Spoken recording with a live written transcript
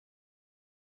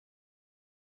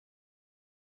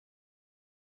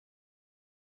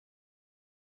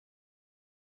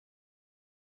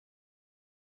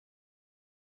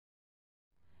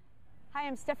Hi,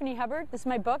 I'm Stephanie Hubbard. This is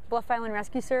my book, Bluff Island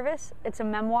Rescue Service. It's a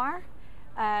memoir.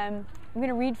 I'm going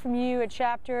to read from you a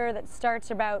chapter that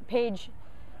starts on page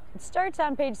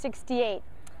 68.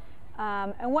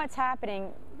 And what's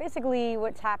happening, basically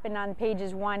what's happened on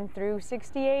pages 1 through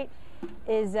 68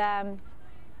 is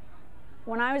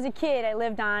when I was a kid, I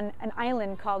lived on an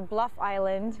island called Bluff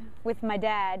Island with my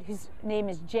dad, whose name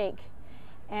is Jake,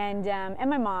 and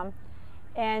my mom.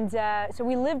 And so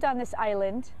we lived on this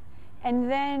island.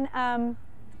 And then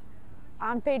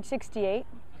on page 68,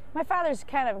 my father's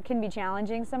can be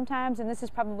challenging sometimes, and this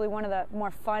is probably one of the more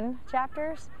fun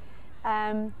chapters.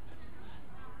 By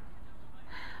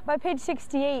page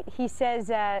 68, he says,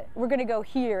 we're going to go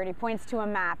here, and he points to a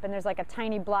map, and there's like a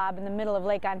tiny blob in the middle of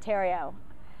Lake Ontario.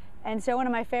 And so one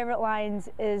of my favorite lines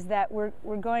is that we're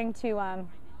going to, let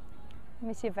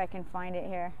me see if I can find it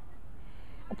here.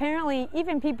 Apparently,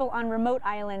 even people on remote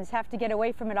islands have to get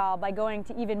away from it all by going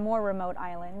to even more remote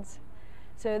islands.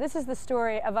 So this is the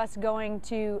story of us going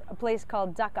to a place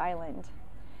called Duck Island.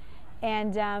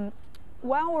 And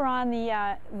while we're on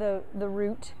the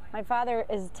route, my father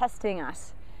is testing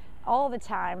us all the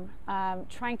time,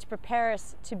 trying to prepare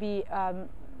us to be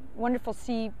wonderful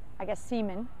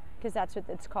seamen, because that's what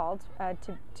it's called,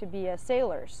 to be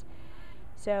sailors.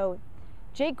 So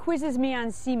Jake quizzes me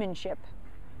on seamanship.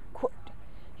 Quote,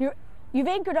 You've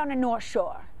anchored on a north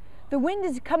shore. The wind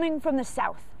is coming from the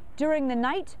south. During the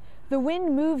night, the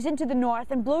wind moves into the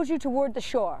north and blows you toward the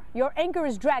shore. Your anchor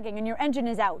is dragging and your engine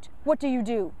is out. What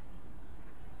do?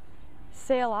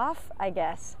 Sail off, I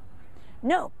guess.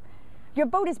 No, your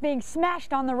boat is being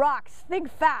smashed on the rocks.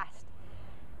 Think fast.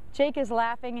 Jake is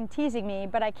laughing and teasing me,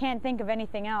 but I can't think of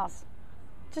anything else.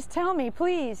 Just tell me,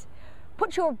 please.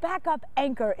 Put your backup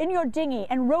anchor in your dinghy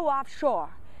and row offshore.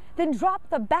 Then drop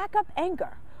the backup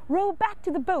anchor. Row back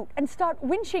to the boat and start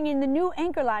winching in the new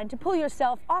anchor line to pull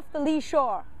yourself off the lee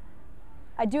shore.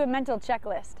 I do a mental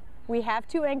checklist. We have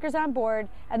 2 anchors on board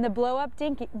and the blow-up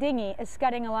dinghy is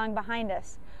scudding along behind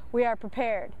us. We are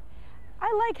prepared.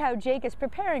 I like how Jake is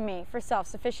preparing me for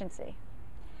self-sufficiency.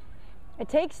 It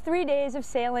takes 3 days of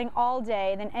sailing all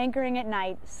day, then anchoring at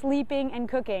night, sleeping and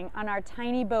cooking on our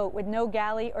tiny boat with no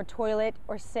galley or toilet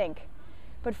or sink.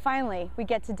 But finally, we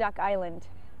get to Duck Island.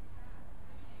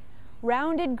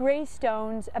 Rounded gray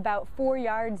stones about 4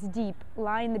 yards deep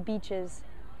line the beaches.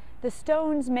 The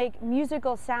stones make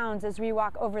musical sounds as we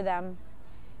walk over them.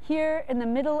 Here, in the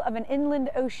middle of an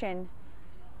inland ocean,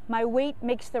 my weight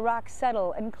makes the rocks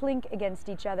settle and clink against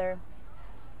each other.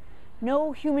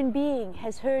 No human being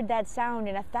has heard that sound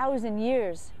in 1,000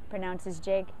 years, pronounces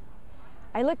Jake.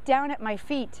 I look down at my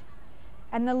feet,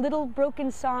 and the little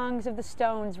broken songs of the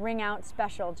stones ring out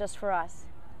special just for us.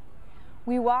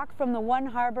 We walk from the one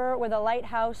harbor with a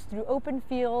lighthouse through open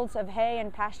fields of hay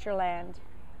and pasture land.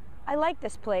 I like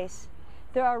this place.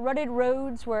 There are rutted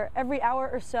roads where every hour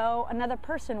or so another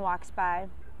person walks by.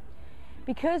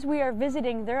 Because we are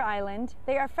visiting their island,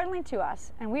 they are friendly to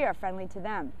us, and we are friendly to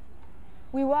them.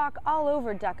 We walk all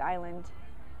over Duck Island.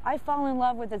 I fall in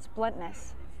love with its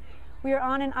bluntness. We are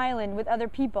on an island with other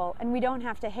people, and we don't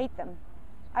have to hate them.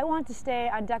 I want to stay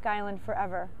on Duck Island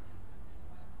forever.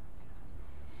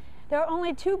 There are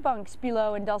only 2 bunks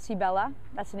below in Dulcibella,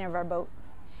 that's the name of our boat.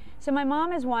 So my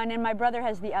mom has one and my brother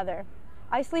has the other.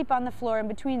 I sleep on the floor in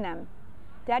between them.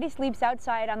 Daddy sleeps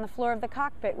outside on the floor of the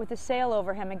cockpit with a sail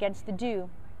over him against the dew.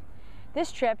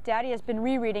 This trip, Daddy has been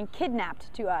rereading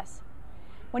Kidnapped to us.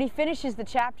 When he finishes the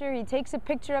chapter, he takes a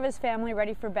picture of his family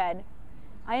ready for bed.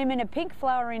 I am in a pink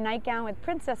flowery nightgown with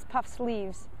princess puff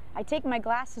sleeves. I take my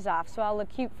glasses off so I'll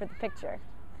look cute for the picture.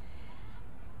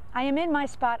 I am in my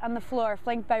spot on the floor,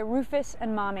 flanked by Rufus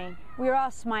and Mommy. We are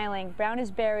all smiling, brown as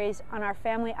berries, on our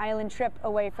family island trip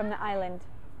away from the island.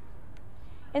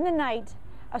 In the night,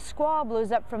 a squall blows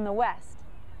up from the west.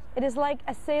 It is like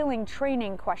a sailing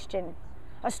training question.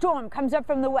 A storm comes up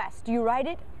from the west. Do you ride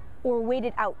it or wait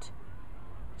it out?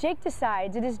 Jake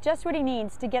decides it is just what he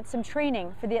needs to get some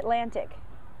training for the Atlantic.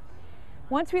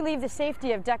 Once we leave the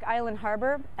safety of Duck Island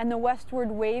Harbor and the westward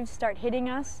waves start hitting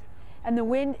us, and the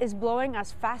wind is blowing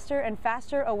us faster and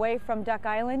faster away from Duck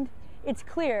Island, it's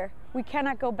clear we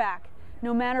cannot go back,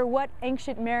 no matter what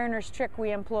ancient mariner's trick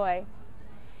we employ.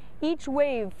 Each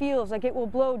wave feels like it will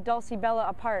blow Dulcibella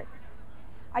apart.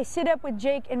 I sit up with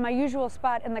Jake in my usual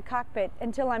spot in the cockpit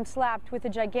until I'm slapped with a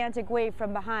gigantic wave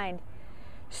from behind.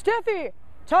 "Steffi,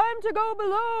 time to go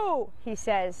below," he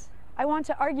says. I want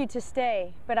to argue to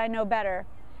stay, but I know better.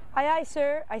 "Aye, aye,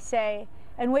 sir," I say,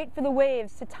 and wait for the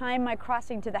waves to time my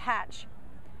crossing to the hatch.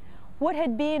 What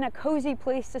had been a cozy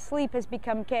place to sleep has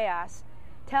become chaos.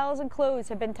 Towels and clothes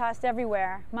have been tossed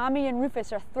everywhere. Mommy and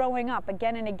Rufus are throwing up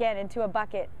again and again into a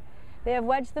bucket. They have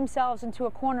wedged themselves into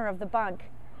a corner of the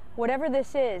bunk. Whatever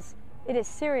this is, it is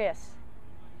serious.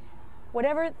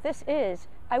 Whatever this is,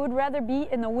 I would rather be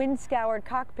in the wind-scoured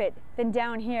cockpit than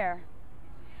down here.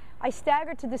 I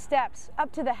stagger to the steps,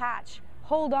 up to the hatch,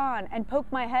 hold on, and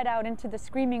poke my head out into the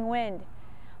screaming wind.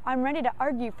 I'm ready to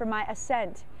argue for my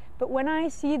ascent, but when I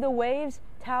see the waves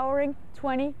towering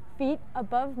 20 feet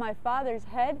above my father's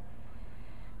head,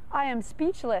 I am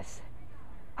speechless.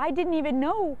 I didn't even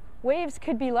know waves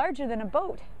could be larger than a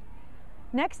boat.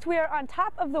 Next, we are on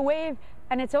top of the wave,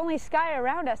 and it's only sky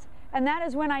around us, and that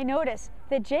is when I notice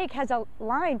that Jake has a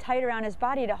line tight around his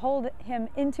body to hold him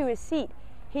into his seat.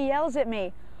 He yells at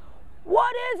me,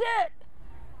 "What is it?"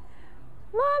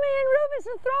 "Mommy and Rufus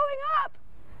are throwing up."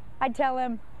 I tell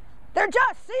him, "They're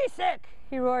just seasick."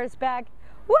 He roars back,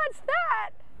 "What's that?"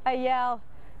 I yell,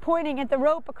 pointing at the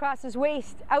rope across his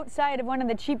waist outside of one of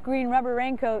the cheap green rubber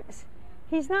raincoats.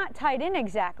 He's not tied in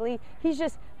exactly, he's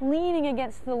just leaning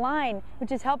against the line,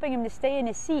 which is helping him to stay in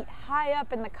his seat high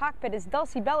up in the cockpit as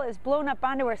Dulcie Bella is blown up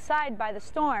onto her side by the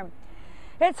storm.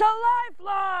 "It's a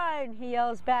lifeline," he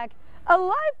yells back. "A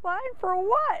lifeline for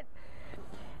what?"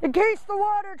 "In case the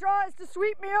water tries to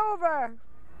sweep me over."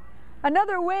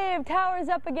 Another wave towers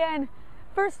up again,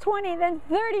 first 20, then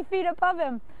 30 feet above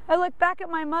him. I look back at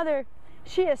my mother.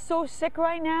 She is so sick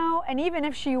right now, and even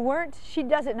if she weren't, she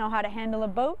doesn't know how to handle a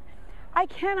boat. I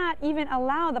cannot even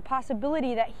allow the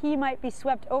possibility that he might be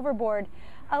swept overboard,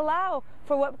 allow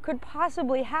for what could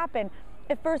possibly happen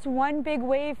if first one big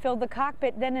wave filled the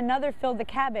cockpit, then another filled the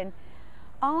cabin.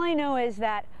 All I know is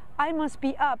that I must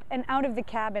be up and out of the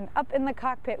cabin, up in the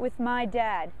cockpit with my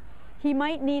dad. He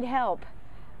might need help.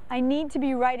 I need to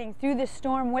be riding through the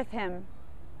storm with him.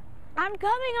 "I'm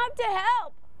coming up to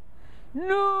help."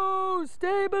 "No,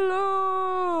 stay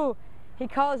below," he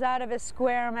calls out of his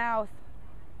square mouth.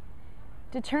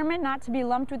 Determined not to be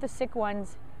lumped with the sick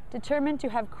ones, determined to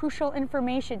have crucial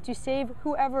information to save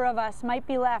whoever of us might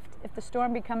be left if the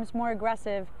storm becomes more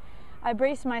aggressive, I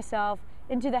brace myself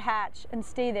into the hatch and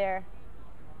stay there.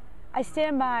 I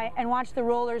stand by and watch the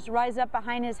rollers rise up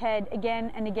behind his head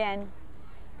again and again.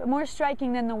 But more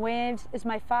striking than the waves is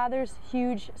my father's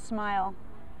huge smile.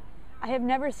 I have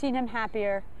never seen him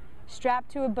happier, strapped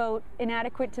to a boat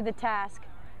inadequate to the task,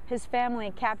 his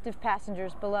family captive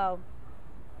passengers below.